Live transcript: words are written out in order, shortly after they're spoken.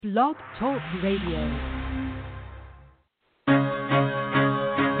Blog Talk Radio.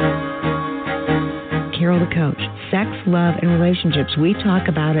 Carol the Coach. Sex, love, and relationships. We talk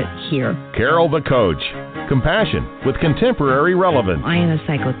about it here. Carol the Coach. Compassion with contemporary relevance. I am a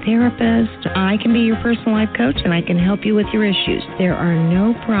psychotherapist. I can be your personal life coach, and I can help you with your issues. There are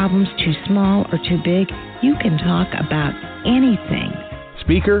no problems too small or too big. You can talk about anything.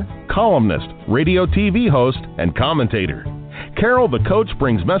 Speaker, columnist, radio TV host, and commentator. Carol the Coach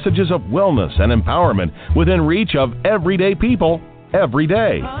brings messages of wellness and empowerment within reach of everyday people every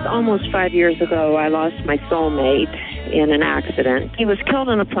day. Almost 5 years ago, I lost my soulmate in an accident. He was killed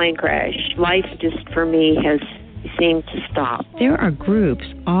in a plane crash. Life just, for me, has seemed to stop. There are groups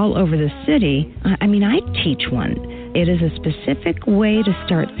all over the city. I teach one. It is a specific way to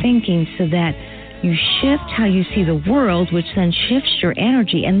start thinking so that you shift how you see the world, which then shifts your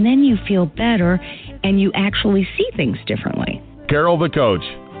energy, and then you feel better and you actually see things differently. Carol the Coach.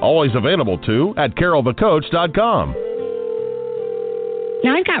 Always available too at carolthecoach.com.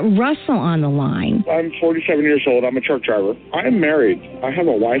 Now I've got Russell on the line. I'm 47 years old. I'm a truck driver. I am married. I have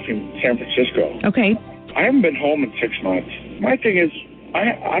a wife in San Francisco. Okay. I haven't been home in 6 months. My thing is,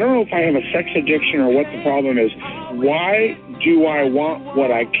 I don't know if I have a sex addiction or what the problem is. Why do I want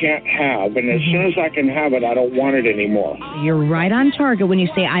what I can't have? And as soon as I can have it, I don't want it anymore. You're right on target when you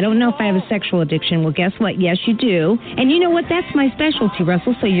say, I don't know if I have a sexual addiction. Well, guess what? Yes, you do. And you know what? That's my specialty,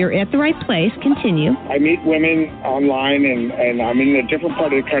 Russell. So you're at the right place. Continue. I meet women online, and I'm in a different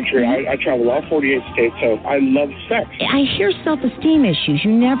part of the country. I travel all 48 states, so I love sex. I hear self-esteem issues.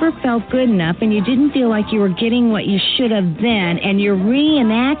 You never felt good enough, and you didn't feel like you were getting what you should have then, and you're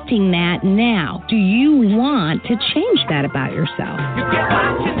reenacting that now. Do you want to change that about yourself?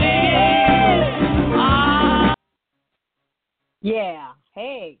 Yeah.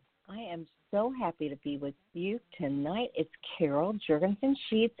 Hey, I am so happy to be with you tonight. It's Carol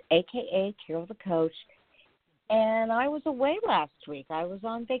Jurgensen-Sheets, a.k.a. Carol the Coach. And I was away last week. I was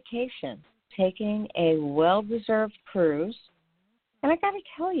on vacation, taking a well-deserved cruise. And I got to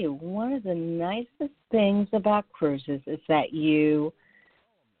tell you, one of the nicest things about cruises is that you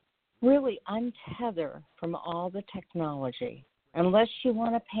really untether from all the technology. Unless you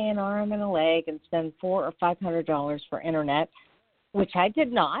want to pay an arm and a leg and spend $400 or $500 for internet, which I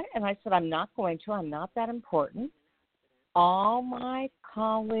did not, and I said I'm not going to. I'm not that important. All my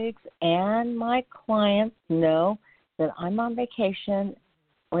colleagues and my clients know that I'm on vacation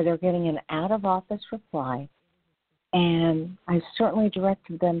or they're getting an out-of-office reply, and I certainly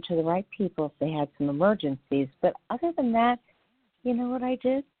directed them to the right people if they had some emergencies. But other than that, you know what I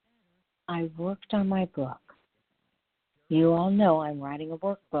did? I worked on my book. You all know I'm writing a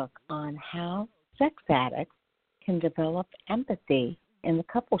workbook on how sex addicts can develop empathy in the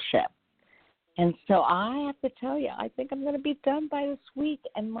coupleship. And so I have to tell you, I think I'm going to be done by this week,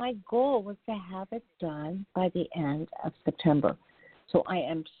 and my goal was to have it done by the end of September. So I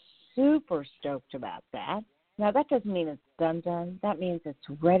am super stoked about that. Now, that doesn't mean it's done. That means it's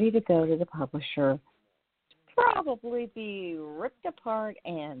ready to go to the publisher, probably be ripped apart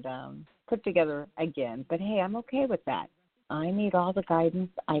and put together again. But, hey, I'm okay with that. I need all the guidance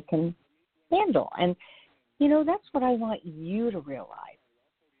I can handle. And, you know, that's what I want you to realize.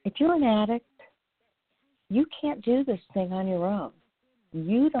 If you're an addict, you can't do this thing on your own.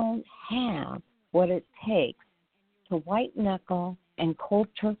 You don't have what it takes to white knuckle and cold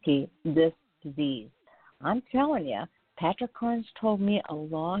turkey this disease. I'm telling you, Patrick Carnes told me a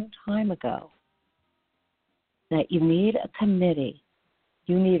long time ago that you need a committee.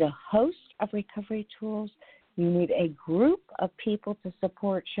 You need a host of recovery tools. You need a group of people to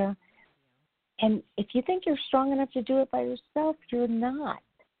support you. And if you think you're strong enough to do it by yourself, you're not.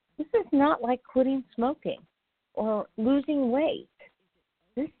 This is not like quitting smoking or losing weight.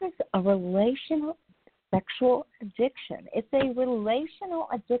 This is a relational sexual addiction. It's a relational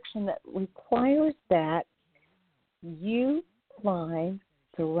addiction that requires that you find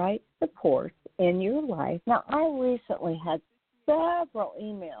the right supports in your life. Now, I recently had several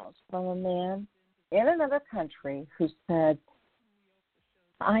emails from a man in another country who said,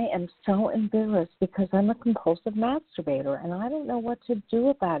 I am so embarrassed because I'm a compulsive masturbator and I don't know what to do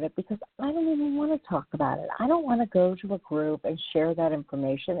about it because I don't even want to talk about it. I don't want to go to a group and share that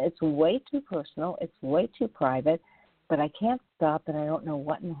information. It's way too personal. It's way too private, but I can't stop and I don't know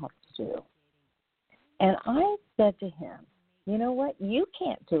what in the heck to do. And I said to him, you know what? You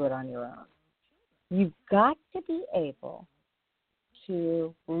can't do it on your own. You've got to be able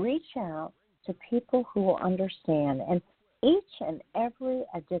to reach out to people who will understand. And each and every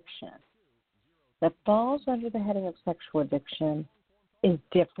addiction that falls under the heading of sexual addiction is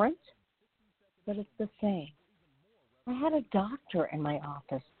different, but it's the same. I had a doctor in my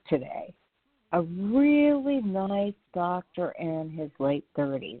office today, a really nice doctor in his late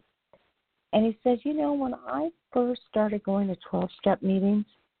 30s. And he said, when I first started going to 12-step meetings,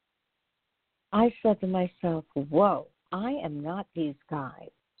 I said to myself, whoa, I am not these guys.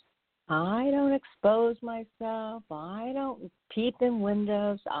 I don't expose myself. I don't peep in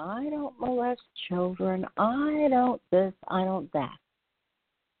windows. I don't molest children. I don't this. I don't that.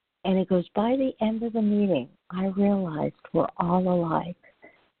 And he goes, by the end of the meeting, I realized we're all alike.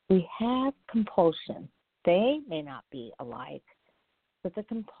 We have compulsion. They may not be alike, but the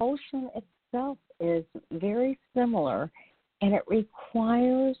compulsion itself is very similar, and it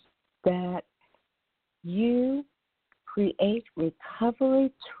requires that you create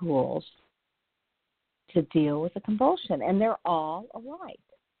recovery tools to deal with the compulsion, and they're all alike.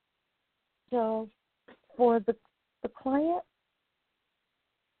 So for the client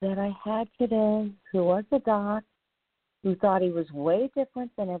that I had today, who was a doc, who thought he was way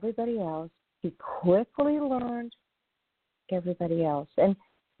different than everybody else, he quickly learned everybody else. And,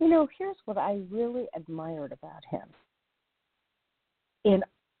 here's what I really admired about him. In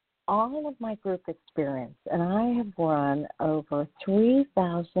all of my group experience, and I have run over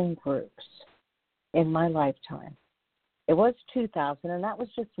 3,000 groups in my lifetime. It was 2,000, and that was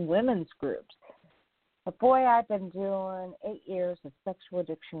just women's groups. But boy, I've been doing 8 years of sexual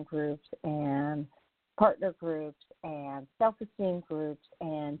addiction groups and partner groups and self-esteem groups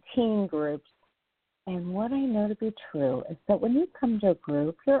and teen groups. And what I know to be true is that when you come to a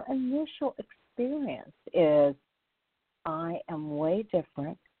group, your initial experience is, I am way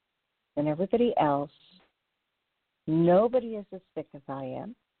different than everybody else. Nobody is as sick as I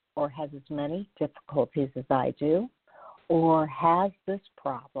am, or has as many difficulties as I do, or has this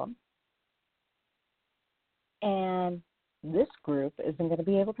problem. And this group isn't going to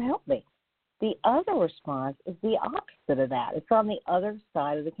be able to help me. The other response is the opposite of that. It's on the other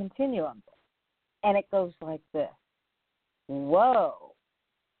side of the continuum. And it goes like this. Whoa,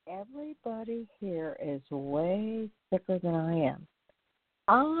 everybody here is way sicker than I am.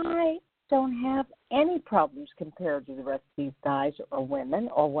 I don't have any problems compared to the rest of these guys or women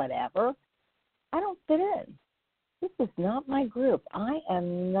or whatever. I don't fit in. This is not my group. I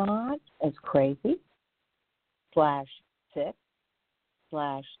am not as crazy / sick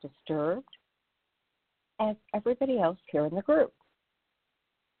 / disturbed as everybody else here in the group.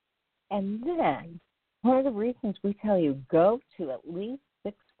 And then one of the reasons we tell you go to at least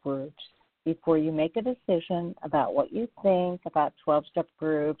 6 groups before you make a decision about what you think about 12-step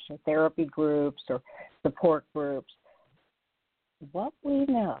groups or therapy groups or support groups. What we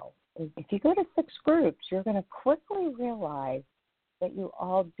know is if you go to 6 groups, you're going to quickly realize that you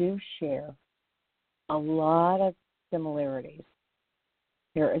all do share a lot of similarities.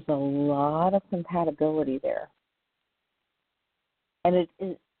 There is a lot of compatibility there. And it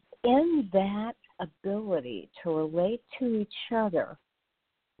is in that ability to relate to each other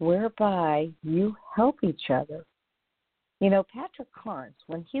whereby you help each other. Patrick Carnes,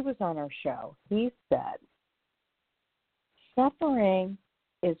 when he was on our show, he said, suffering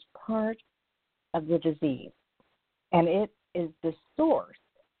is part of the disease, and it is the source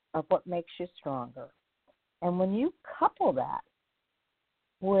of what makes you stronger. And when you couple that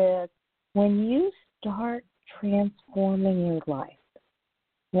with when you start transforming your life,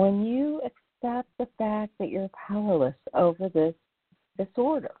 when you accept the fact that you're powerless over this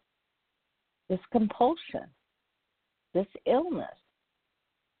disorder, this compulsion, this illness,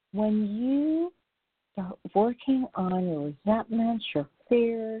 when you start working on your resentments, your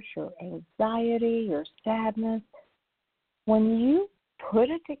fears, your anxiety, your sadness, when you put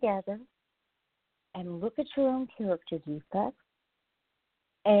it together and look at your own character defects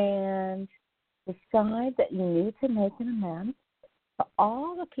and decide that you need to make an amends to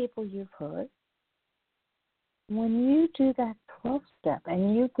all the people you've hurt, when you do that 12-step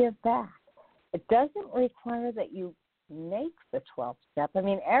and you give back, it doesn't require that you make the 12-step. I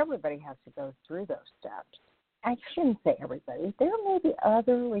mean, everybody has to go through those steps. I shouldn't say everybody. There may be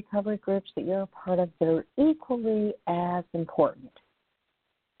other recovery groups that you're a part of that are equally as important.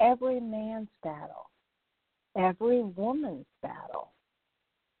 Every man's battle, every woman's battle,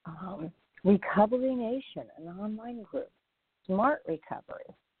 Recovery Nation, an online group, Smart Recovery,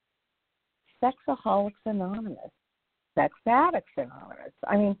 Sexaholics Anonymous, Sex Addicts Anonymous.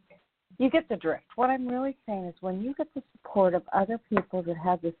 I mean, you get the drift. What I'm really saying is when you get the support of other people that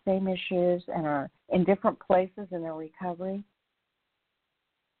have the same issues and are in different places in their recovery,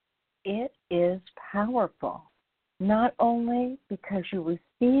 it is powerful, not only because you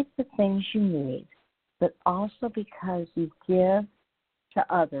receive the things you need, but also because you give to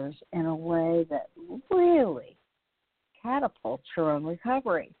others in a way that really catapults your own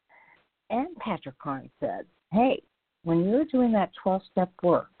recovery. And Patrick Carnes said, hey, when you're doing that 12-step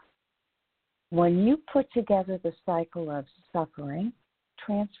work, when you put together the cycle of suffering,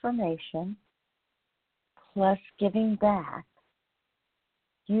 transformation, plus giving back,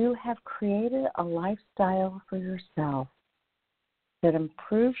 you have created a lifestyle for yourself that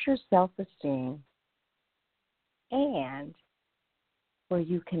improves your self-esteem and where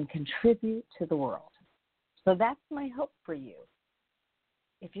you can contribute to the world. So that's my hope for you.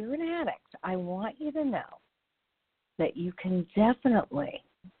 If you're an addict, I want you to know that you can definitely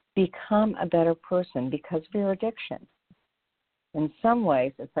become a better person because of your addiction. In some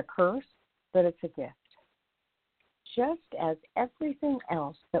ways, it's a curse, but it's a gift. Just as everything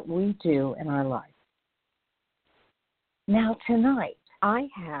else that we do in our life. Now, tonight, I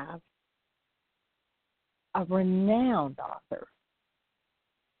have a renowned author,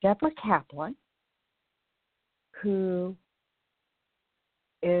 Deborah Kaplan, who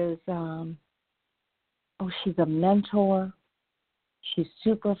is, she's a mentor. She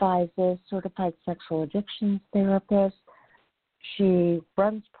supervises certified sexual addictions therapists. She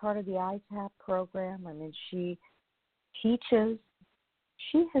runs part of the ITAP program. I mean, she teaches.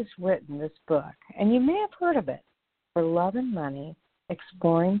 She has written this book, and you may have heard of it, For Love and Money,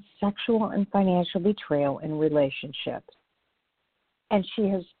 Exploring Sexual and Financial Betrayal in Relationships. And she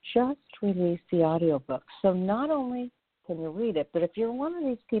has just released the audiobook. So not only can you read it, but if you're one of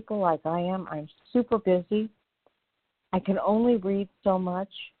these people like I am, I'm super busy. I can only read so much,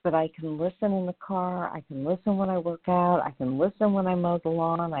 but I can listen in the car. I can listen when I work out. I can listen when I mow the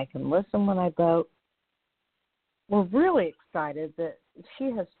lawn. I can listen when I boat. We're really excited that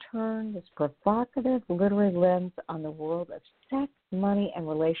she has turned this provocative literary lens on the world of sex, money, and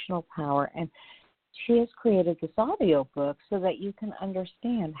relational power. And she has created this audiobook so that you can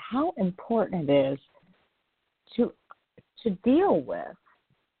understand how important it is to deal with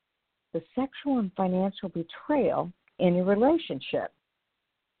the sexual and financial betrayal in your relationship.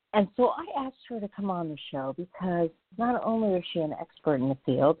 And so I asked her to come on the show because not only is she an expert in the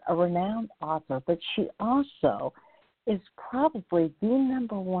field, a renowned author, but she also is probably the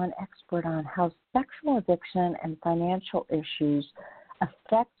number one expert on how sexual addiction and financial issues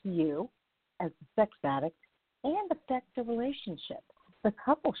affect you as a sex addict and affect the relationship, the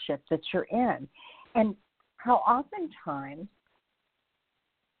coupleship that you're in, and how oftentimes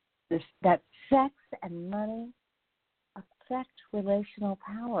that sex and money affect relational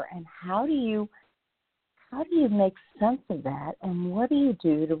power, and how do you make sense of that, and what do you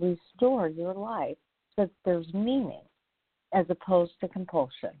do to restore your life so that there's meaning as opposed to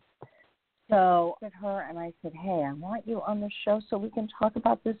compulsion? So I looked at her and I said, hey, I want you on the show so we can talk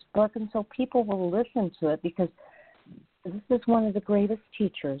about this book and so people will listen to it, because this is one of the greatest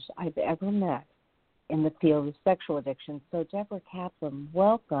teachers I've ever met in the field of sexual addiction. So Deborah Kaplan,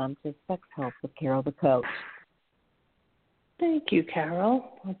 welcome to Sex Help with Carol the Coach. Thank you,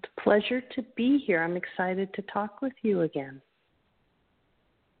 Carol. It's a pleasure to be here. I'm excited to talk with you again.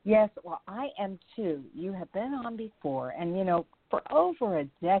 Yes, well, I am too. You have been on before, and, for over a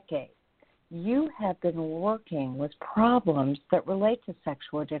decade, you have been working with problems that relate to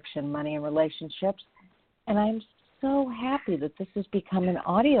sexual addiction, money, and relationships, and I'm so happy that this has become an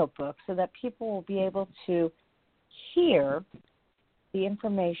audiobook so that people will be able to hear the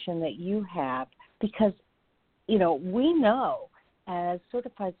information that you have, because we know as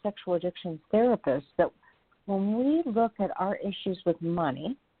certified sexual addiction therapists that when we look at our issues with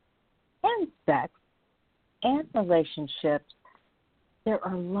money and sex and relationships, there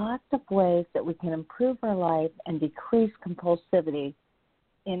are lots of ways that we can improve our life and decrease compulsivity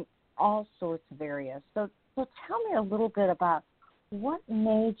in all sorts of areas. So tell me a little bit about what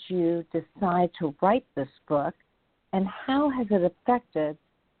made you decide to write this book, and how has it affected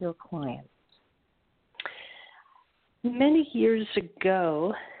your clients? Many years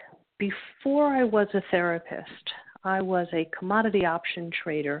ago, before I was a therapist, I was a commodity option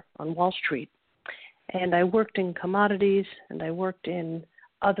trader on Wall Street. And I worked in commodities and I worked in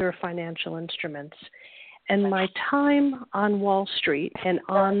other financial instruments. And my time on Wall Street and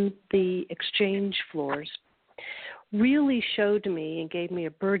on the exchange floors really showed me and gave me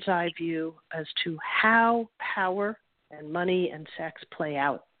a bird's eye view as to how power and money and sex play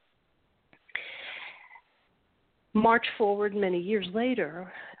out. March forward many years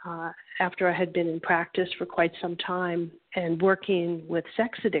later, after I had been in practice for quite some time and working with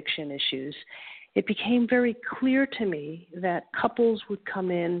sex addiction issues, it became very clear to me that couples would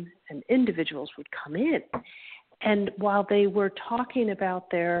come in and individuals would come in. And while they were talking about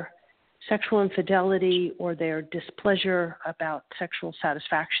their sexual infidelity or their displeasure about sexual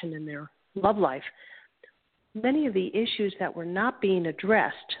satisfaction in their love life, many of the issues that were not being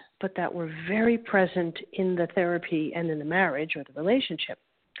addressed, but that were very present in the therapy and in the marriage or the relationship,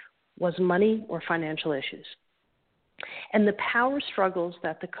 was money or financial issues. And the power struggles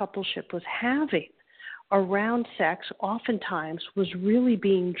that the coupleship was having around sex oftentimes was really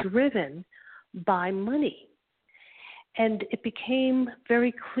being driven by money. And it became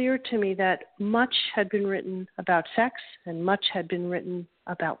very clear to me that much had been written about sex and much had been written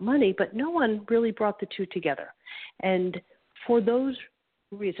about money, but no one really brought the two together. And for those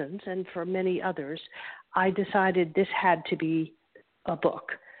reasons, and for many others, I decided this had to be a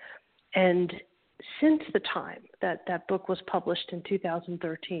book. And since the time that that book was published in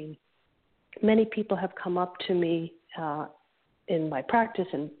 2013, many people have come up to me in my practice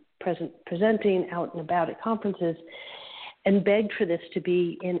and presenting out and about at conferences and begged for this to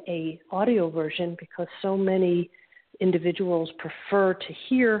be in a audio version because so many individuals prefer to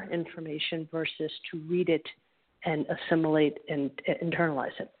hear information versus to read it and assimilate and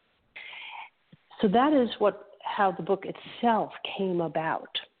internalize it. So that is how the book itself came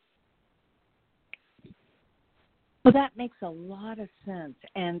about. Well, that makes a lot of sense.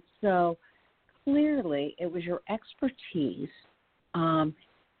 And so clearly it was your expertise on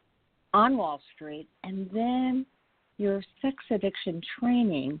Wall Street and then your sex addiction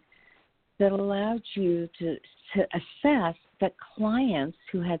training that allowed you to assess that clients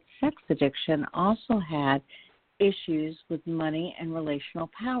who had sex addiction also had issues with money and relational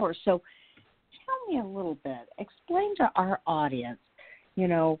power. So tell me a little bit, explain to our audience,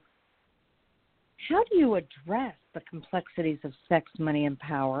 how do you address the complexities of sex, money, and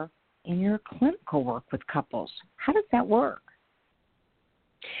power in your clinical work with couples? How does that work?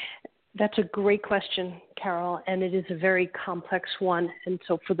 That's a great question, Carol, and it is a very complex one. And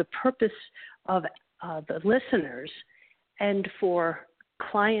so for the purpose of the listeners and for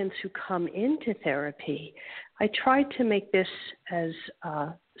clients who come into therapy, I try to make this as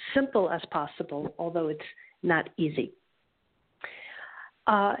simple as possible, although it's not easy.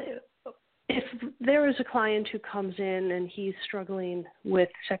 If there is a client who comes in and he's struggling with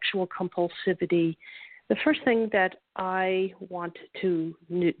sexual compulsivity, the first thing that I want to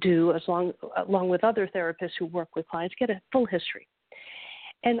do, along with other therapists who work with clients, get a full history.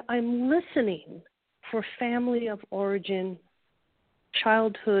 And I'm listening for family of origin,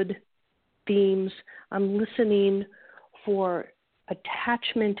 childhood themes. I'm listening for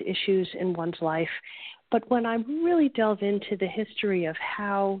attachment issues in one's life. But when I really delve into the history of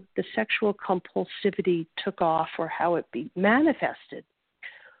how the sexual compulsivity took off or how it manifested,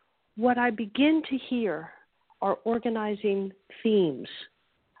 what I begin to hear are organizing themes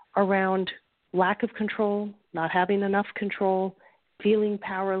around lack of control, not having enough control, feeling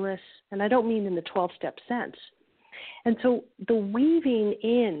powerless, and I don't mean in the 12-step sense. And so the weaving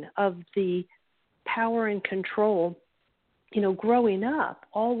in of the power and control, growing up,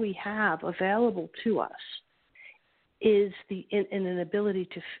 all we have available to us is an ability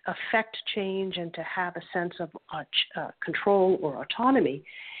to affect change and to have a sense of control or autonomy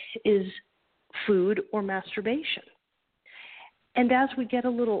is food or masturbation. And as we get a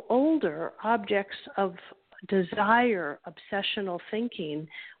little older, objects of desire, obsessional thinking,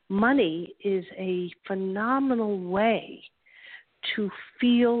 money is a phenomenal way to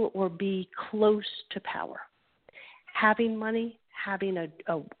feel or be close to power. Having money, having a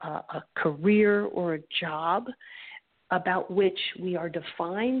career or a job about which we are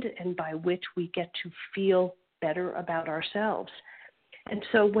defined and by which we get to feel better about ourselves. And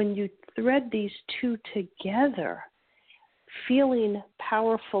so when you thread these two together, feeling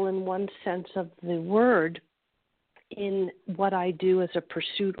powerful in one sense of the word in what I do as a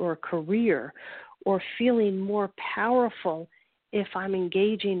pursuit or a career, or feeling more powerful if I'm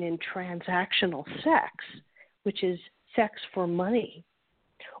engaging in transactional sex, which is sex for money,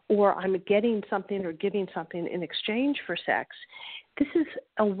 or I'm getting something or giving something in exchange for sex, this is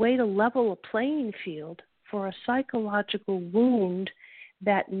a way to level a playing field for a psychological wound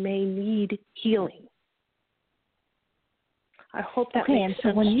that may need healing. I hope that makes sense.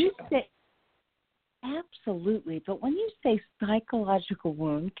 And so when you say, absolutely, but when you say psychological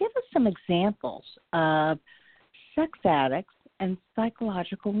wound, give us some examples of sex addicts and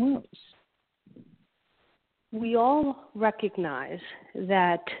psychological wounds. We all recognize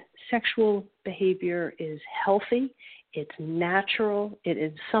that sexual behavior is healthy, it's natural, it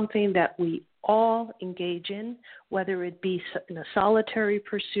is something that we all engage in, whether it be in a solitary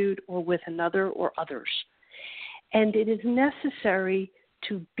pursuit or with another or others. And it is necessary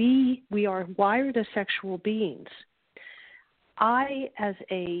we are wired as sexual beings. I, as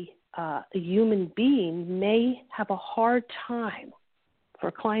a human being, may have a hard time for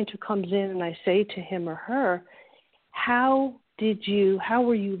a client who comes in and I say to him or her, how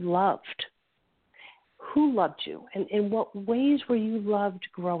were you loved? Who loved you? And in what ways were you loved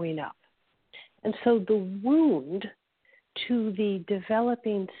growing up? And so the wound to the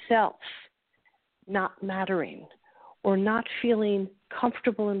developing self not mattering or not feeling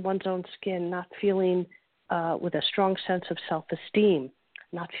comfortable in one's own skin, not feeling with a strong sense of self-esteem,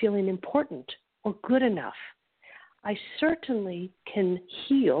 not feeling important or good enough. I certainly can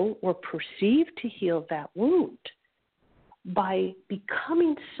heal or perceive to heal that wound by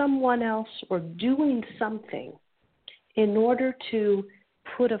becoming someone else or doing something in order to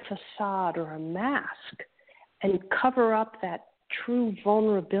put a facade or a mask and cover up that true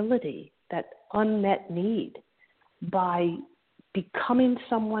vulnerability, that unmet need, by becoming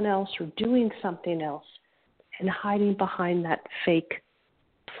someone else or doing something else and hiding behind that fake,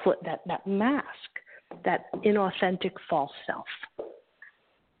 that mask, that inauthentic false self.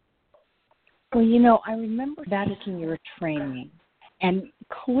 Well, I remember taking your training, and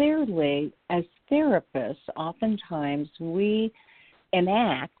clearly, as therapists, oftentimes we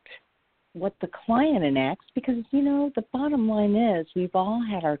enact what the client enacts because, the bottom line is we've all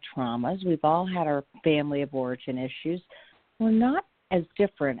had our traumas, we've all had our family of origin issues. We're not as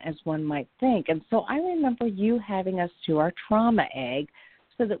different as one might think. And so I remember you having us do our trauma egg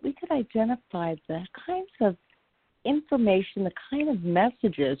so that we could identify the kinds of information, the kind of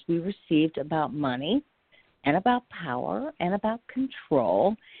messages we received about money and about power and about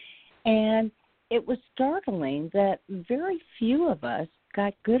control. And it was startling that very few of us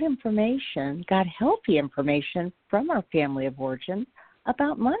got good information, got healthy information from our family of origin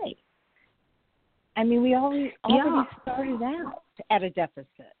about money. I mean, we already started out at a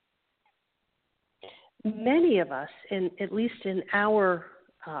deficit. Many of us, at least in our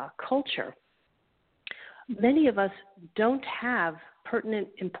culture, many of us don't have pertinent,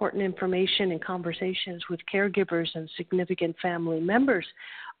 important information and conversations with caregivers and significant family members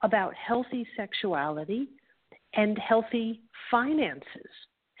about healthy sexuality and healthy finances.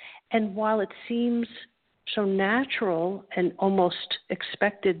 And while it seems so natural and almost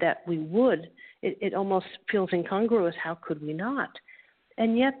expected that we would, it almost feels incongruous. How could we not?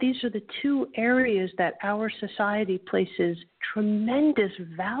 And yet these are the two areas that our society places tremendous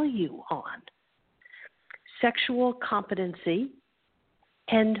value on: sexual competency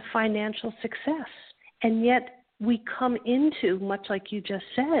and financial success. And yet we come into, much like you just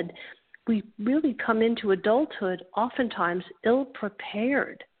said, we really come into adulthood oftentimes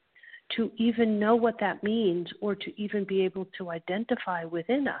ill-prepared to even know what that means or to even be able to identify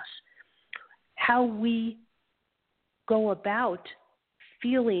within us how we go about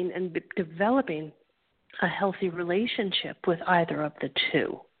feeling and developing a healthy relationship with either of the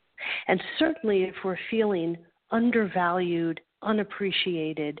two. And certainly if we're feeling undervalued,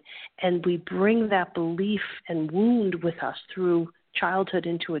 unappreciated, and we bring that belief and wound with us through childhood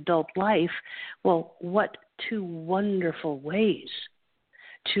into adult life, well, what two wonderful ways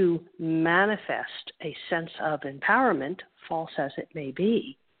to manifest a sense of empowerment, false as it may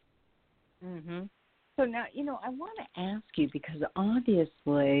be. Mm-hmm. So now, I want to ask you, because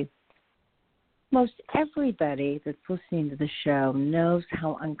obviously most everybody that's listening to the show knows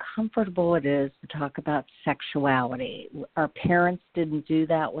how uncomfortable it is to talk about sexuality. Our parents didn't do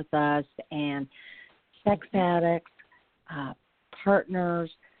that with us, and sex addicts, partners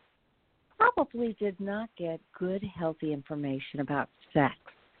probably did not get good, healthy information about sex.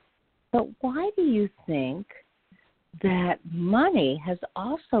 But why do you think that money has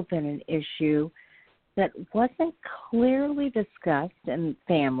also been an issue that wasn't clearly discussed in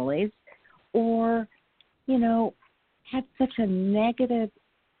families, or, had such a negative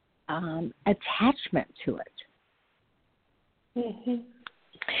attachment to it? Mm-hmm.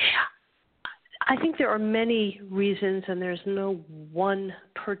 I think there are many reasons, and there's no one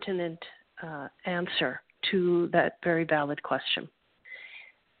pertinent answer to that very valid question.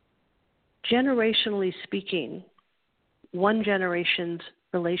 Generationally speaking, one generation's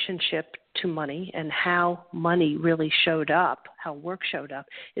relationship to money and how money really showed up, how work showed up,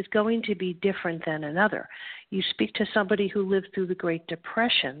 is going to be different than another. You speak to somebody who lived through the Great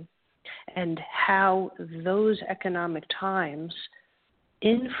Depression and how those economic times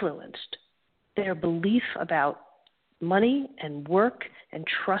influenced their belief about money and work and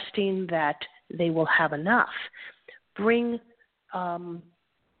trusting that they will have enough. Bring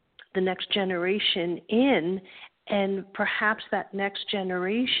the next generation in, and perhaps that next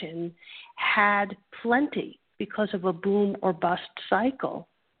generation had plenty because of a boom or bust cycle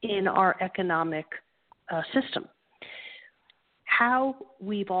in our economic system. How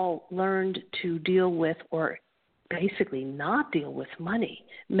we've all learned to deal with or basically not deal with money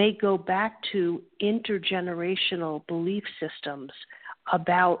may go back to intergenerational belief systems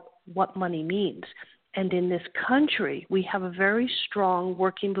about what money means. And in this country, we have a very strong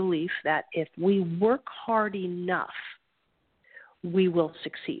working belief that if we work hard enough, we will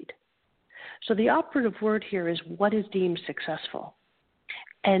succeed. So the operative word here is what is deemed successful.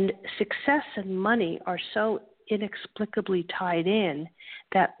 And success and money are so inexplicably tied in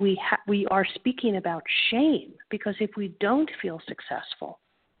that we are speaking about shame, because if we don't feel successful,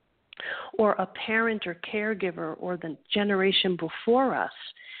 or a parent or caregiver or the generation before us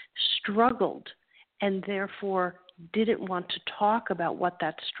struggled and therefore didn't want to talk about what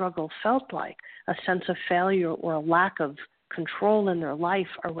that struggle felt like, a sense of failure or a lack of control in their life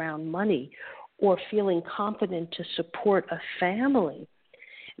around money, or feeling confident to support a family,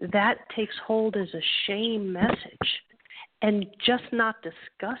 that takes hold as a shame message. And just not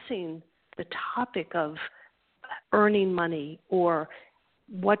discussing the topic of earning money or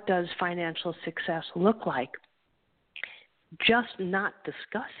what does financial success look like, just not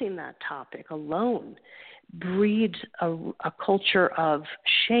discussing that topic alone breeds a culture of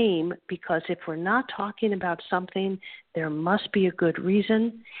shame, because if we're not talking about something, there must be a good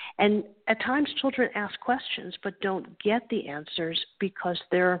reason. And at times children ask questions but don't get the answers because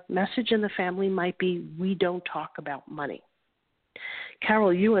their message in the family might be, we don't talk about money.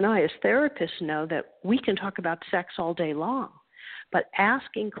 Carol, you and I as therapists know that we can talk about sex all day long, but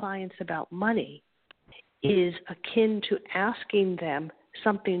asking clients about money is akin to asking them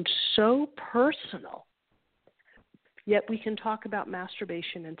something so personal. Yet we can talk about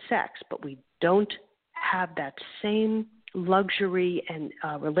masturbation and sex, but we don't have that same luxury and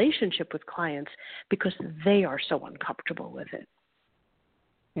relationship with clients because they are so uncomfortable with it.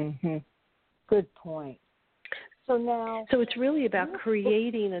 Mm-hmm. Good point. So it's really about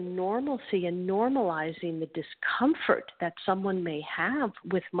creating a normalcy and normalizing the discomfort that someone may have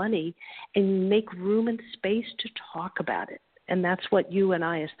with money and make room and space to talk about it. And that's what you and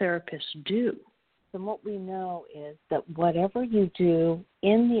I as therapists do. And what we know is that whatever you do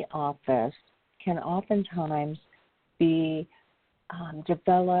in the office can oftentimes be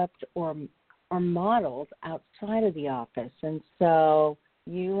developed or modeled outside of the office. And so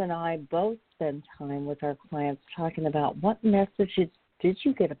you and I both spend time with our clients talking about what messages did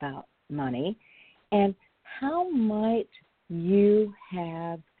you get about money and how might you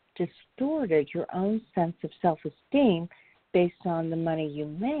have distorted your own sense of self-esteem based on the money you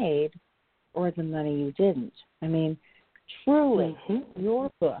made or the money you didn't. I mean, truly, your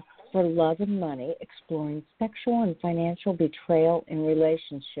book, For Love and Money, Exploring Sexual and Financial Betrayal in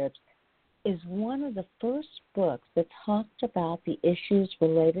Relationships, is one of the first books that talked about the issues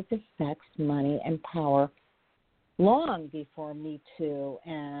related to sex, money, and power long before Me Too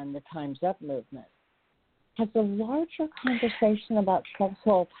and the Time's Up movement. Has the larger conversation about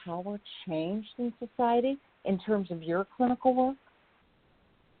sexual power changed in society in terms of your clinical work?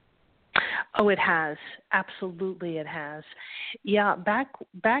 Oh, it has. Absolutely it has. Yeah,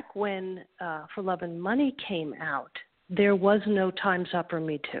 back when For Love and Money came out, there was no Time's Up or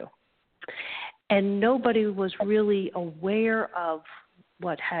Me Too. And nobody was really aware of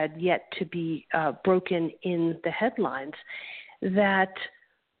what had yet to be broken in the headlines, that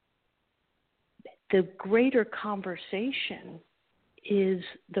the greater conversation is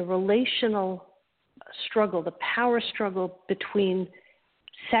the relational struggle, the power struggle between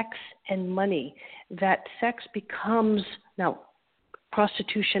sex and money, that sex becomes, now,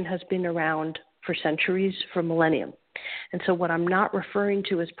 prostitution has been around for centuries, for millennium. And so what I'm not referring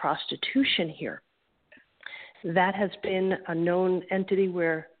to is prostitution here. That has been a known entity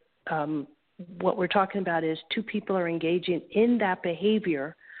where what we're talking about is two people are engaging in that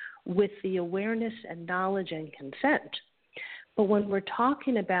behavior with the awareness and knowledge and consent. But when we're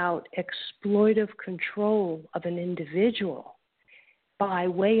talking about exploitive control of an individual by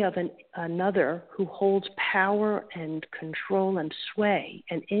way of another who holds power and control and sway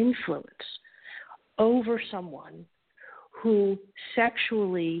and influence over someone who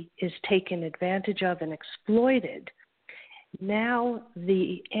sexually is taken advantage of and exploited, now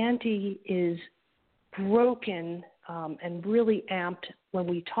the ante is broken and really amped when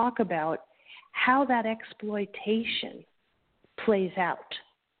we talk about how that exploitation plays out.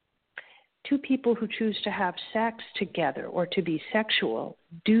 Two people who choose to have sex together or to be sexual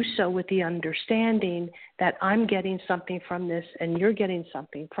do so with the understanding that I'm getting something from this and you're getting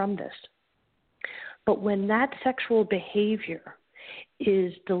something from this. But when that sexual behavior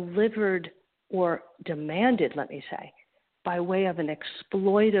is delivered or demanded, let me say, by way of an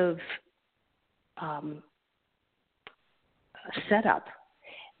exploitive setup,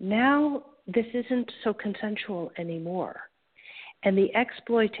 now this isn't so consensual anymore. And the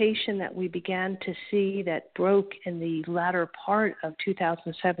exploitation that we began to see that broke in the latter part of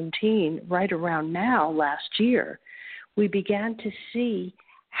 2017, right around now, last year, we began to see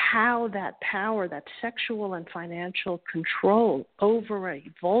how that power, that sexual and financial control over a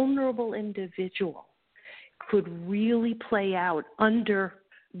vulnerable individual could really play out under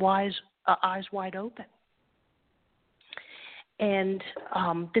eyes wide open. And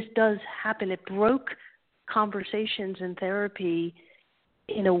this does happen. It broke conversations in therapy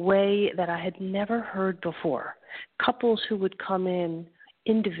in a way that I had never heard before. Couples who would come in,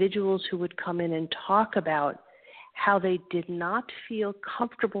 individuals who would come in and talk about how they did not feel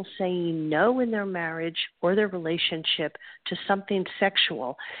comfortable saying no in their marriage or their relationship to something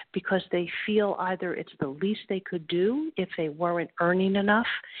sexual because they feel either it's the least they could do if they weren't earning enough.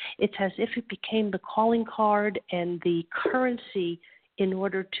 It's as if it became the calling card and the currency in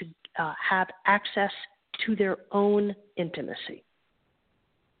order to have access to their own intimacy.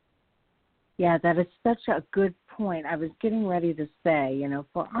 Yeah, that is such a good point. I was getting ready to say, you know,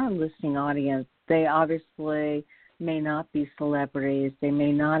 for our listening audience, they obviously may not be celebrities. They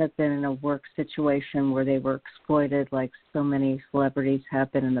may not have been in a work situation where they were exploited like so many celebrities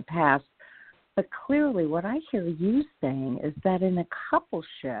have been in the past. But clearly what I hear you saying is that in a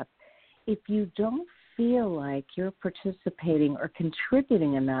coupleship, if you don't feel like you're participating or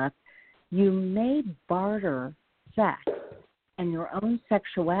contributing enough, you may barter sex and your own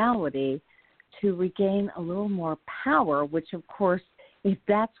sexuality to regain a little more power, which, of course, if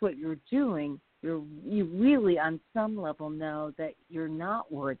that's what you're doing, you really on some level know that you're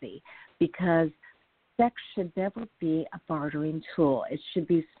not worthy, because sex should never be a bartering tool. It should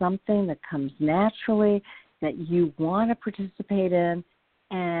be something that comes naturally, that you want to participate in,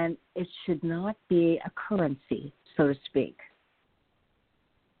 and it should not be a currency, so to speak.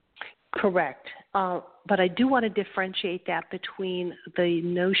 Correct. But I do want to differentiate that between the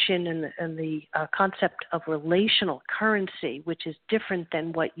notion and the concept of relational currency, which is different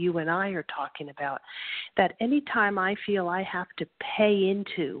than what you and I are talking about. That anytime I feel I have to pay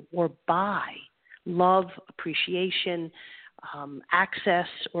into or buy love, appreciation, access,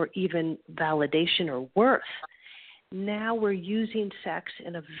 or even validation or worth, now we're using sex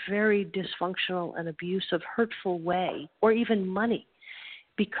in a very dysfunctional and abusive, hurtful way, or even money.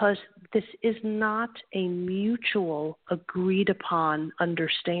 Because this is not a mutual, agreed-upon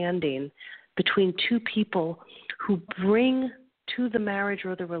understanding between two people who bring to the marriage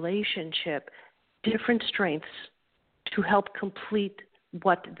or the relationship different strengths to help complete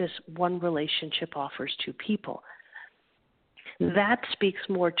what this one relationship offers to people. That speaks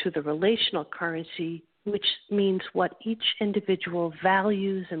more to the relational currency, which means what each individual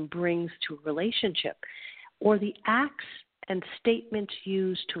values and brings to a relationship, or the acts and statements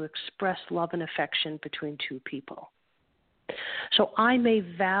used to express love and affection between two people. So I may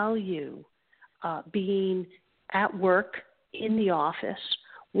value being at work in the office,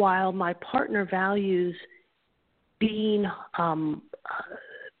 while my partner values being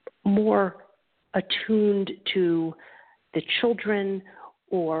more attuned to the children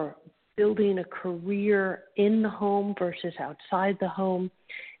or building a career in the home versus outside the home.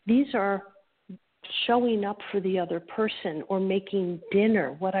 These are showing up for the other person or making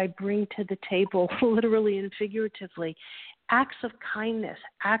dinner, what I bring to the table, literally and figuratively, acts of kindness,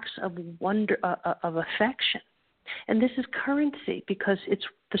 acts of wonder, of affection. And this is currency because it's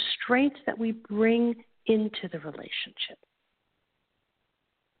the strength that we bring into the relationship.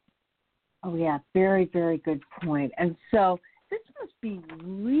 Oh, yeah, very, very good point. And so this must be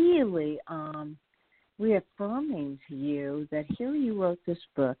really reaffirming to you that here you wrote this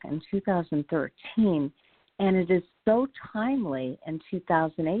book in 2013, and it is so timely in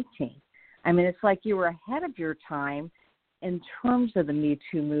 2018. I mean, it's like you were ahead of your time in terms of the Me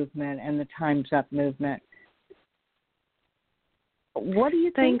Too movement and the Time's Up movement. What do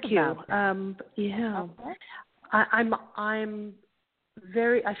you think about that? Yeah, Okay. I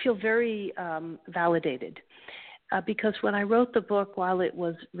feel very validated because when I wrote the book, while it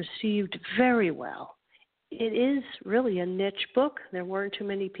was received very well, it is really a niche book. There weren't too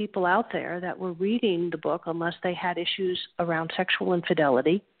many people out there that were reading the book unless they had issues around sexual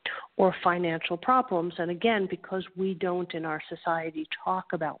infidelity or financial problems. And again, because we don't in our society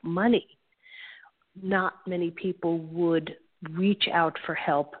talk about money, not many people would reach out for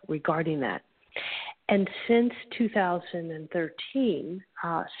help regarding that. And since 2013,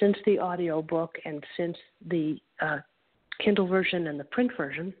 since the audio book and since the Kindle version and the print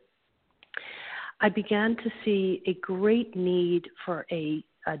version, I began to see a great need for a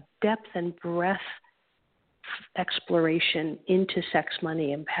depth and breadth exploration into sex,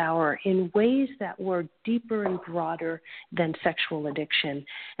 money, and power in ways that were deeper and broader than sexual addiction.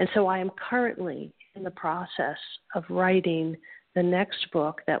 And so I am currently in the process of writing the next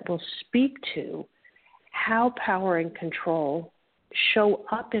book that will speak to how power and control show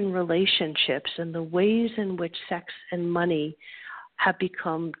up in relationships and the ways in which sex and money have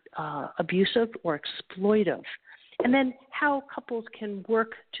become abusive or exploitive, and then how couples can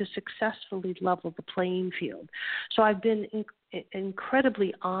work to successfully level the playing field. So I've been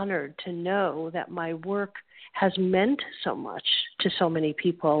incredibly honored to know that my work has meant so much to so many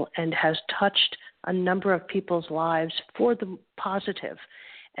people and has touched a number of people's lives for the positive,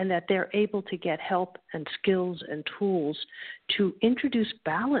 and that they're able to get help and skills and tools to introduce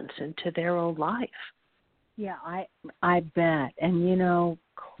balance into their own life. Yeah, I bet. And,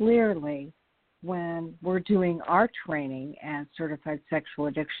 clearly when we're doing our training as certified sexual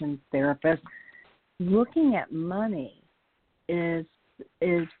addiction therapists, looking at money is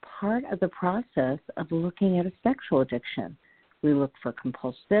part of the process of looking at a sexual addiction. We look for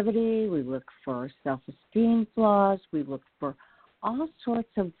compulsivity, we look for self-esteem flaws, we look for all sorts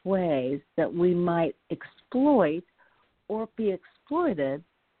of ways that we might exploit or be exploited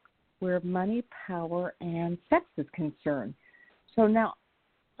where money, power, and sex is concerned. So now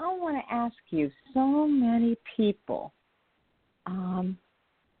I want to ask you, so many people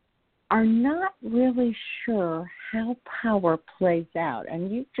are not really sure how power plays out,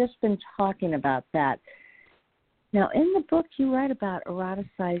 and you've just been talking about that. Now, in the book, you write about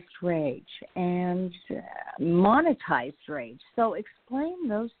eroticized rage and monetized rage. So explain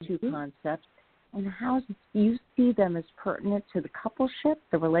those two concepts and how you see them as pertinent to the coupleship,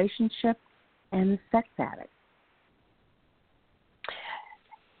 the relationship, and the sex addict.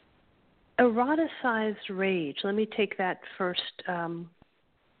 Eroticized rage, let me take that first, and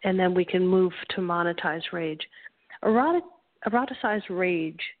then we can move to monetized rage. Eroticized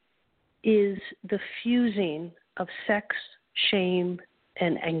rage is the fusing of sex, shame,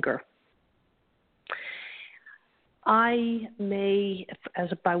 and anger. I may,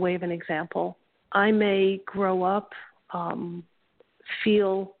 by way of an example, I may grow up,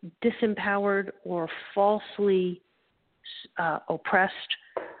 feel disempowered or falsely oppressed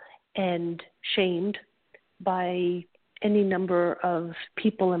and shamed by any number of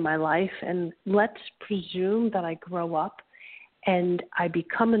people in my life. And let's presume that I grow up and I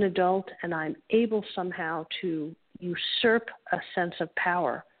become an adult and I'm able somehow to usurp a sense of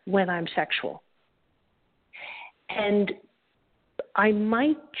power when I'm sexual. And I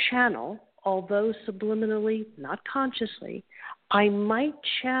might channel, although subliminally, not consciously, I might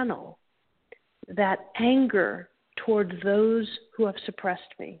channel that anger toward those who have suppressed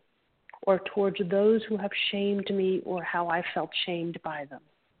me, or towards those who have shamed me or how I felt shamed by them,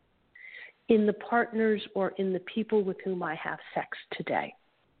 in the partners or in the people with whom I have sex today.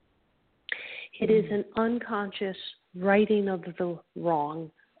 It is an unconscious righting of the wrong,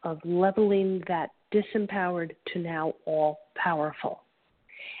 of leveling that disempowered to now all powerful.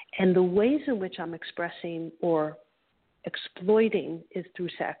 And the ways in which I'm expressing or exploiting is through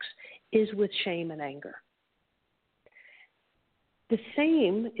sex is with shame and anger. The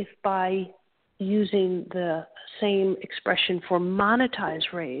same if by using the same expression for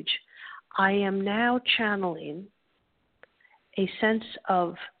monetized rage, I am now channeling a sense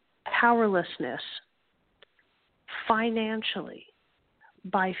of powerlessness financially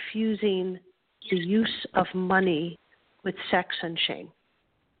by fusing the use of money with sex and shame.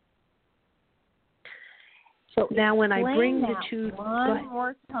 So now when I bring the two... One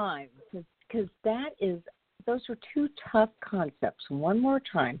more time, because those are two tough concepts. One more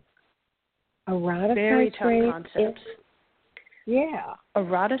time. Eroticized very tough rage concepts. Yeah.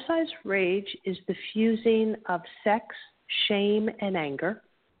 Eroticized rage is the fusing of sex, shame, and anger.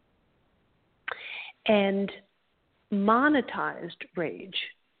 And monetized rage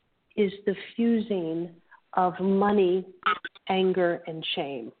is the fusing of money, anger, and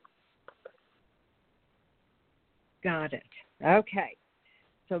shame. Got it. Okay.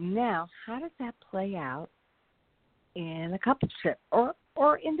 So now, how does that play out in a coupleship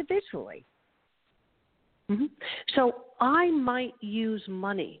or individually? Mm-hmm. So I might use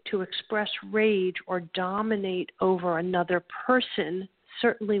money to express rage or dominate over another person,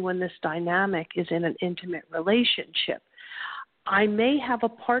 certainly when this dynamic is in an intimate relationship. I may have a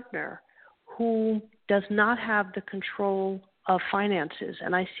partner who does not have the control of finances.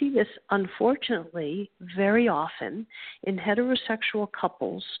 And I see this, unfortunately, very often in heterosexual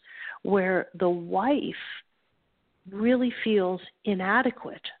couples where the wife really feels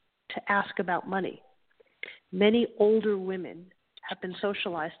inadequate to ask about money. Many older women have been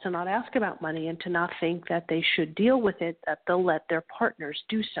socialized to not ask about money and to not think that they should deal with it, that they'll let their partners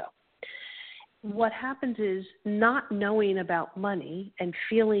do so. What happens is not knowing about money and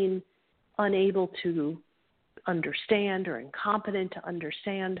feeling unable to understand or incompetent to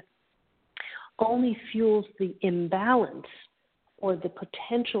understand only fuels the imbalance or the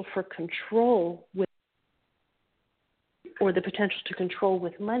potential for control with, or the potential to control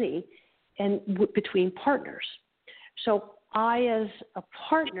with money and between partners. So I, as a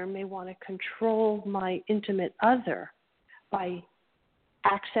partner, may want to control my intimate other by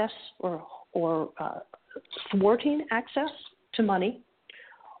access or thwarting access to money,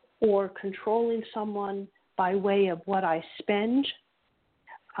 or controlling someone by way of what I spend,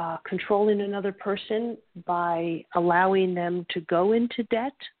 controlling another person by allowing them to go into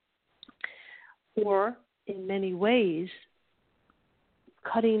debt, or in many ways,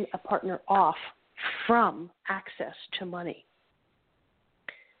 cutting a partner off from access to money.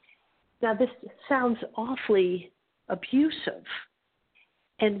 Now, this sounds awfully abusive.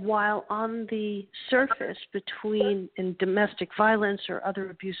 And while on the surface between in domestic violence or other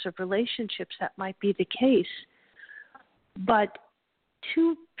abusive relationships, that might be the case, but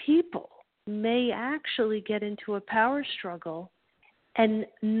two people may actually get into a power struggle and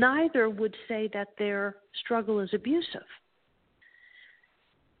neither would say that their struggle is abusive.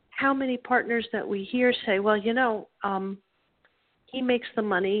 How many partners that we hear say, well, he makes the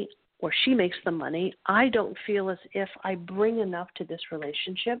money or she makes the money. I don't feel as if I bring enough to this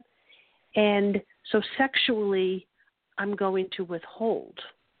relationship. And so sexually, I'm going to withhold.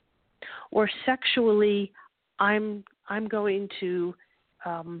 Or sexually, I'm going to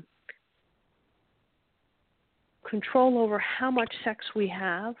control over how much sex we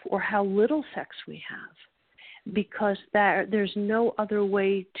have or how little sex we have, because there's no other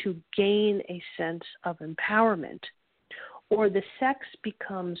way to gain a sense of empowerment, or the sex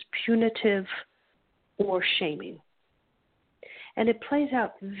becomes punitive or shaming. And it plays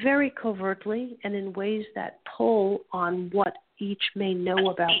out very covertly and in ways that pull on what each may know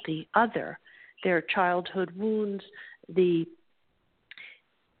about the other, their childhood wounds, the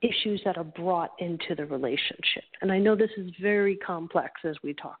issues that are brought into the relationship. And I know this is very complex as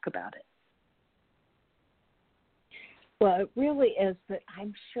we talk about it. Well, it really is, but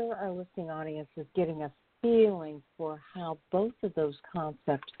I'm sure our listening audience is getting a feeling for how both of those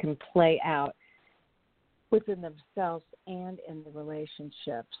concepts can play out within themselves and in the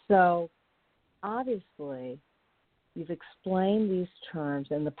relationship. So obviously, you've explained these terms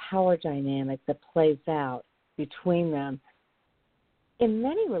and the power dynamic that plays out between them. In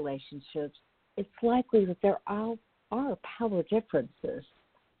many relationships, it's likely that there are power differences.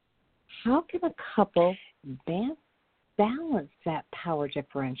 How can a couple balance that power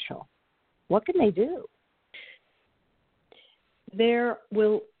differential? What can they do? There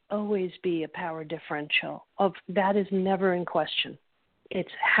will always be a power differential. That is never in question.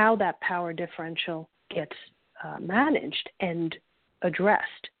 It's how that power differential gets managed and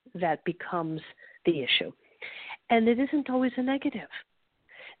addressed that becomes the issue. And it isn't always a negative.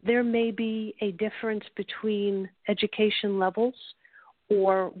 There may be a difference between education levels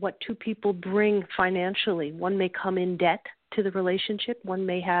or what two people bring financially. One may come in debt to the relationship. One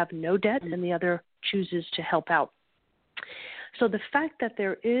may have no debt, and the other chooses to help out. So the fact that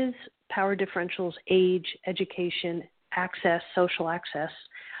there is power differentials, age, education, access, social access,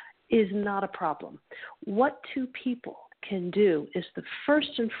 is not a problem. What two people can do is the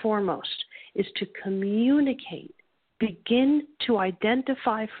first and foremost is to communicate, begin to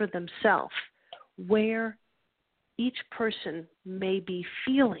identify for themselves where each person may be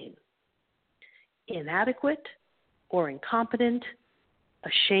feeling inadequate or incompetent,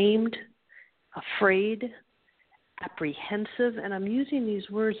 ashamed, afraid, apprehensive. And I'm using these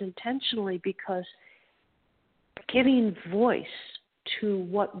words intentionally because giving voice to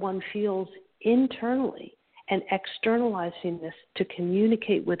what one feels internally and externalizing this to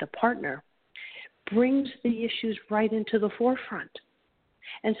communicate with a partner brings the issues right into the forefront.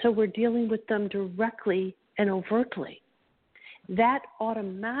 And so we're dealing with them directly and overtly. That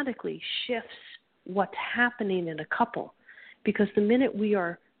automatically shifts what's happening in a couple, because the minute we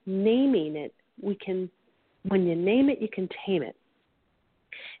are naming it, when you name it, you can tame it.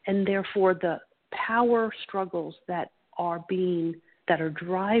 And therefore the power struggles that are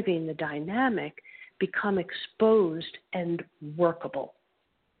driving the dynamic become exposed and workable.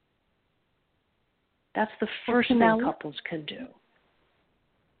 That's the first thing couples can do.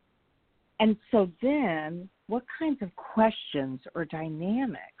 And so then, what kinds of questions or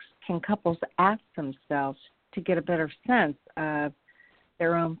dynamics can couples ask themselves to get a better sense of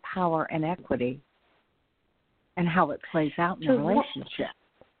their own power and equity? and how it plays out in the relationship.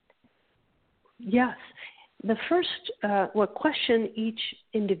 Yes. The first, what question each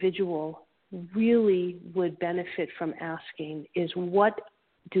individual really would benefit from asking is, what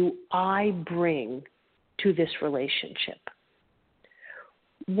do I bring to this relationship?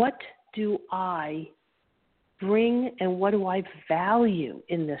 What do I bring and what do I value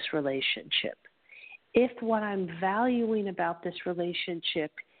in this relationship? If what I'm valuing about this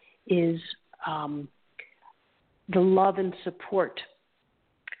relationship is the love and support,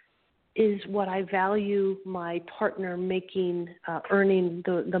 is what I value my partner making, earning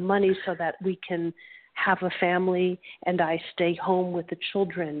the money so that we can have a family and I stay home with the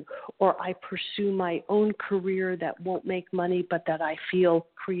children, or I pursue my own career that won't make money but that I feel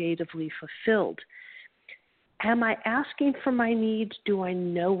creatively fulfilled. Am I asking for my needs? Do I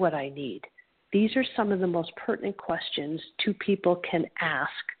know what I need? These are some of the most pertinent questions two people can ask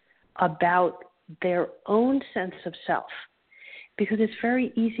about their own sense of self. Because it's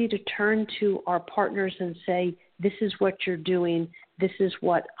very easy to turn to our partners and say, this is what you're doing, this is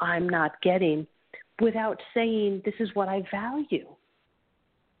what I'm not getting, without saying, this is what I value.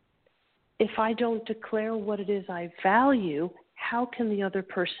 If I don't declare what it is I value, how can the other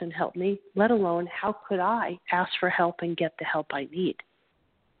person help me, let alone how could I ask for help and get the help I need?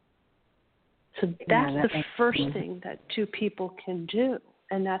 So that's the first thing that two people can do,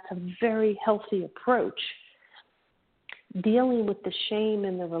 and that's a very healthy approach. Dealing with the shame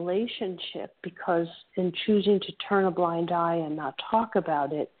in the relationship, because in choosing to turn a blind eye and not talk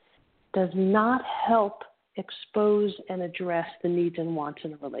about it, does not help expose and address the needs and wants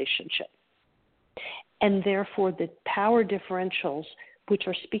in a relationship. And therefore, the power differentials, which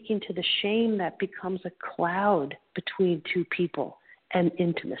are speaking to the shame that becomes a cloud between two people and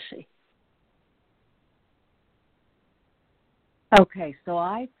intimacy. Okay, so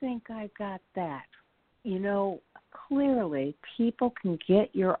I think I got that. You know, clearly people can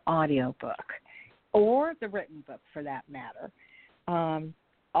get your audiobook or the written book for that matter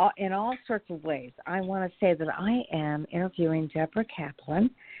in all sorts of ways. I want to say that I am interviewing Deborah Kaplan.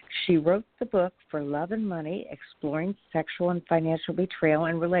 She wrote the book For Love and Money, Exploring Sexual and Financial Betrayal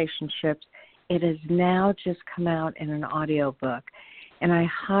in Relationships. It has now just come out in an audiobook. And I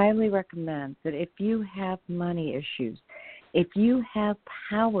highly recommend that if you have money issues, if you have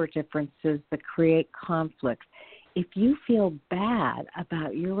power differences that create conflict, if you feel bad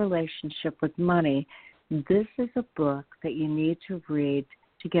about your relationship with money, this is a book that you need to read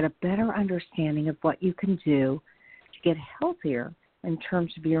to get a better understanding of what you can do to get healthier in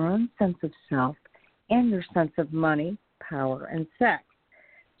terms of your own sense of self and your sense of money, power, and sex.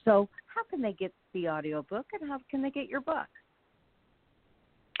 So how can they get the audiobook and how can they get your book?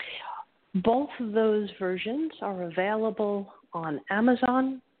 Both of those versions are available on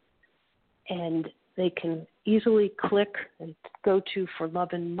Amazon, and they can easily click and go to For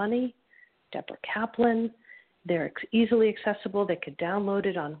Love and Money, Deborah Kaplan. They're easily accessible. They could download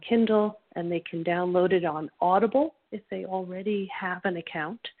it on Kindle, and they can download it on Audible if they already have an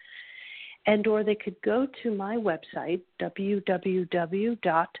account. And or they could go to my website,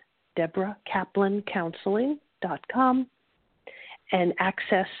 www.deborahkaplancounseling.com, and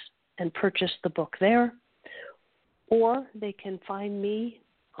access and purchase the book there. Or they can find me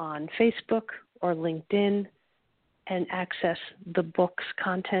on Facebook or LinkedIn and access the book's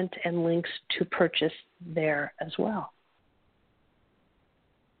content and links to purchase there as well.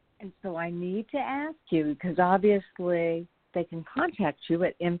 And so I need to ask you, because obviously they can contact you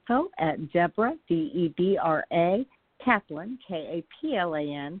at info@Deborah, DEBRA, Kaplan,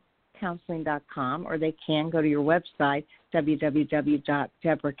 KAPLAN, counseling.com, or they can go to your website,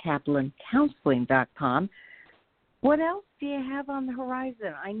 www.deborahkaplancounseling.com. What else do you have on the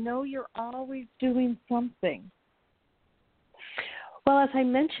horizon? I know you're always doing something. Well, as I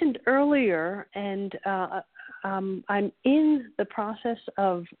mentioned earlier, and I'm in the process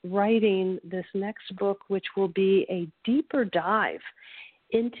of writing this next book, which will be a deeper dive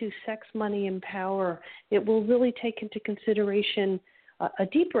into sex, money, and power. It will really take into consideration a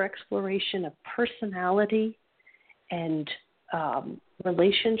deeper exploration of personality and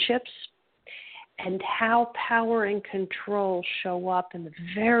relationships, and how power and control show up in the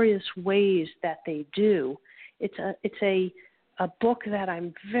various ways that they do. It's a book that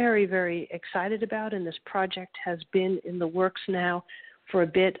I'm very, very excited about, and this project has been in the works now for a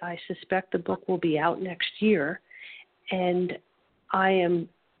bit. I suspect the book will be out next year, and I am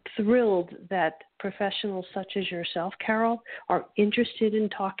thrilled that professionals such as yourself, Carol, are interested in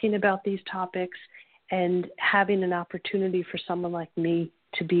talking about these topics and having an opportunity for someone like me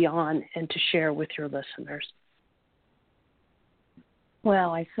to be on and to share with your listeners.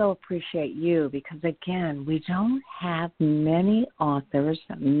 Well, I so appreciate you because, again, we don't have many authors,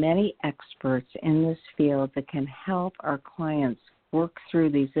 many experts in this field that can help our clients work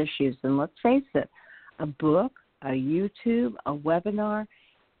through these issues. And let's face it, a book, a YouTube, a webinar,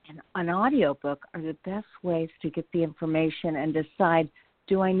 and an audiobook are the best ways to get the information and decide,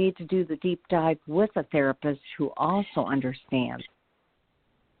 do I need to do the deep dive with a therapist who also understands?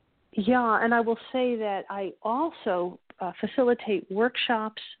 Yeah, and I will say that I also facilitate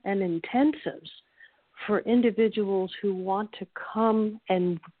workshops and intensives for individuals who want to come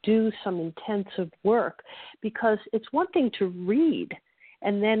and do some intensive work, because it's one thing to read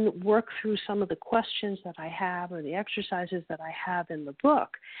and then work through some of the questions that I have or the exercises that I have in the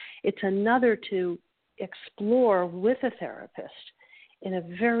book. It's another to explore with a therapist in a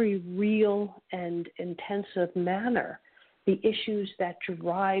very real and intensive manner the issues that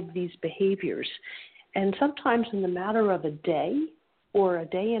drive these behaviors. And sometimes in the matter of a day or a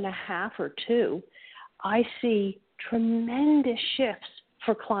day and a half or two, I see tremendous shifts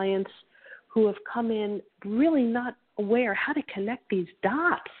for clients who have come in really not aware how to connect these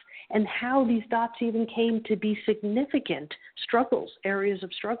dots and how these dots even came to be significant struggles, areas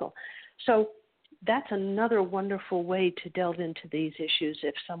of struggle. So that's another wonderful way to delve into these issues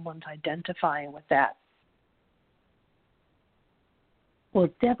if someone's identifying with that. Well,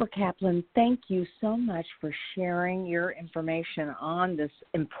 Deborah Kaplan, thank you so much for sharing your information on this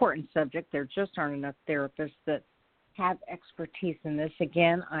important subject. There just aren't enough therapists that have expertise in this.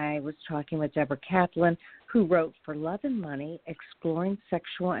 Again, I was talking with Deborah Kaplan, who wrote For Love and Money, Exploring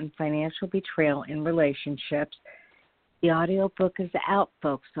Sexual and Financial Betrayal in Relationships. The audiobook is out,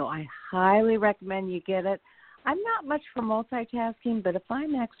 folks, so I highly recommend you get it. I'm not much for multitasking, but if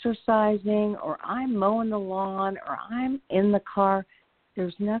I'm exercising or I'm mowing the lawn or I'm in the car,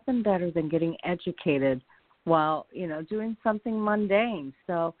 there's nothing better than getting educated while, doing something mundane.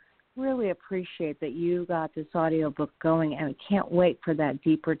 So really appreciate that you got this audiobook going, and I can't wait for that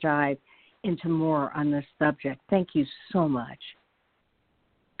deeper dive into more on this subject. Thank you so much.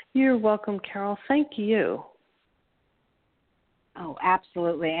 You're welcome, Carol. Thank you. Oh,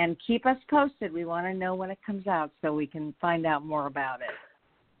 absolutely. And keep us posted. We want to know when it comes out so we can find out more about it.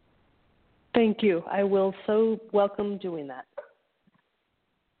 Thank you. I will so welcome doing that.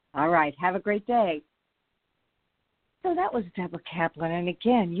 All right. Have a great day. So that was Deborah Kaplan. And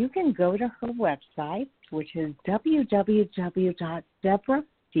again, you can go to her website, which is www.deborah,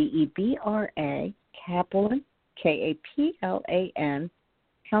 D-E-B-R-A, Kaplan, K-A-P-L-A-N,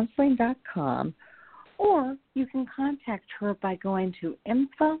 counseling.com, or you can contact her by going to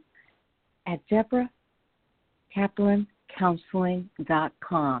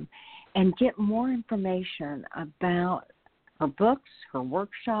info@deborahkaplancounseling.com and get more information about her books, her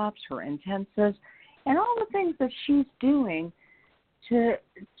workshops, her intensives, and all the things that she's doing to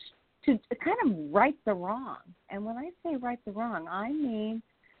kind of right the wrong. And when I say right the wrong, I mean,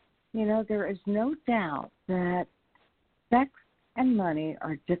 there is no doubt that sex and money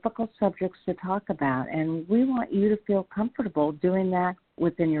are difficult subjects to talk about, and we want you to feel comfortable doing that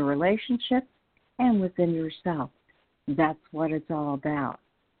within your relationship and within yourself. That's what it's all about.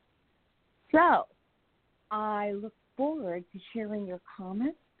 So I look forward to sharing your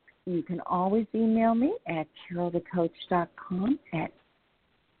comments. You can always email me at carolthecoach.com.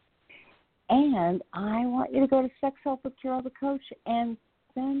 And I want you to go to Sex Help with Carol the Coach and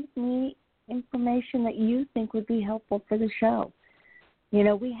send me information that you think would be helpful for the show.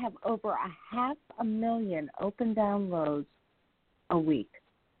 We have over 500,000 open downloads a week.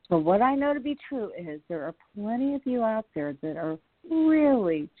 So what I know to be true is there are plenty of you out there that are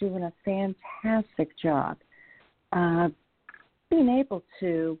really doing a fantastic job being able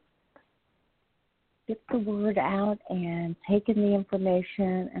to get the word out and take in the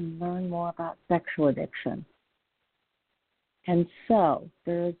information and learn more about sexual addiction. And so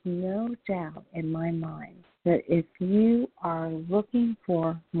there is no doubt in my mind that if you are looking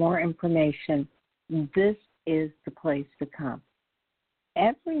for more information, this is the place to come.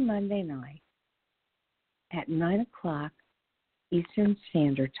 Every Monday night at 9 o'clock Eastern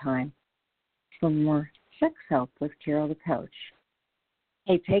Standard Time for more Sex Help with Carol the Coach.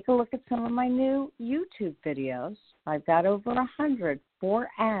 Hey, take a look at some of my new YouTube videos. I've got over 100 for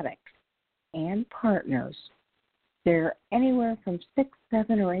addicts and partners. They're anywhere from 6,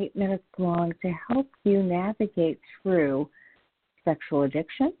 7, or 8 minutes long to help you navigate through sexual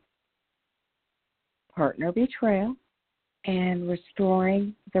addiction, partner betrayal, and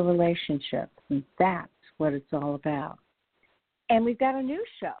restoring the relationship. And that's what it's all about. And we've got a new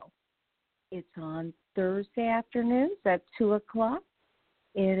show. It's on Thursday afternoons at 2 o'clock.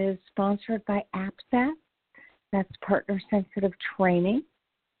 It is sponsored by APSAT. That's partner-sensitive training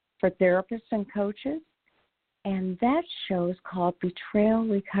for therapists and coaches. And that show is called Betrayal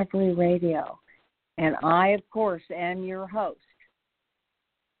Recovery Radio. And I, of course, am your host,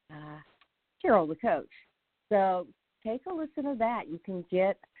 Carol the Coach. So take a listen to that. You can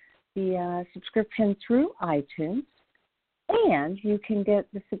get the subscription through iTunes, and you can get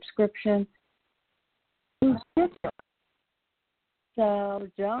the subscription through Stitcher. So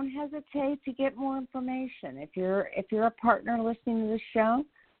don't hesitate to get more information. If you're a partner listening to the show,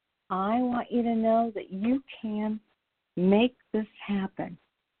 I want you to know that you can make this happen.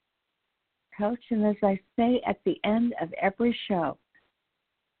 Coach, and as I say at the end of every show,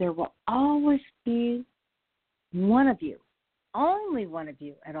 there will always be one of you, only one of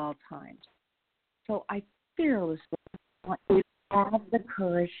you at all times. So I fearlessly want you to have the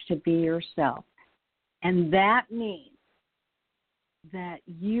courage to be yourself. And that means that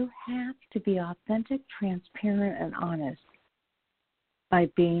you have to be authentic, transparent, and honest by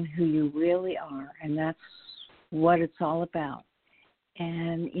being who you really are. And that's what it's all about.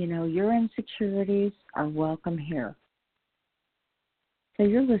 And, your insecurities are welcome here. So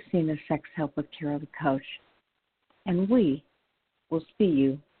you're listening to Sex Help with Carol the Coach. And we will see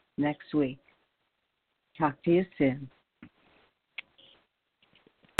you next week. Talk to you soon.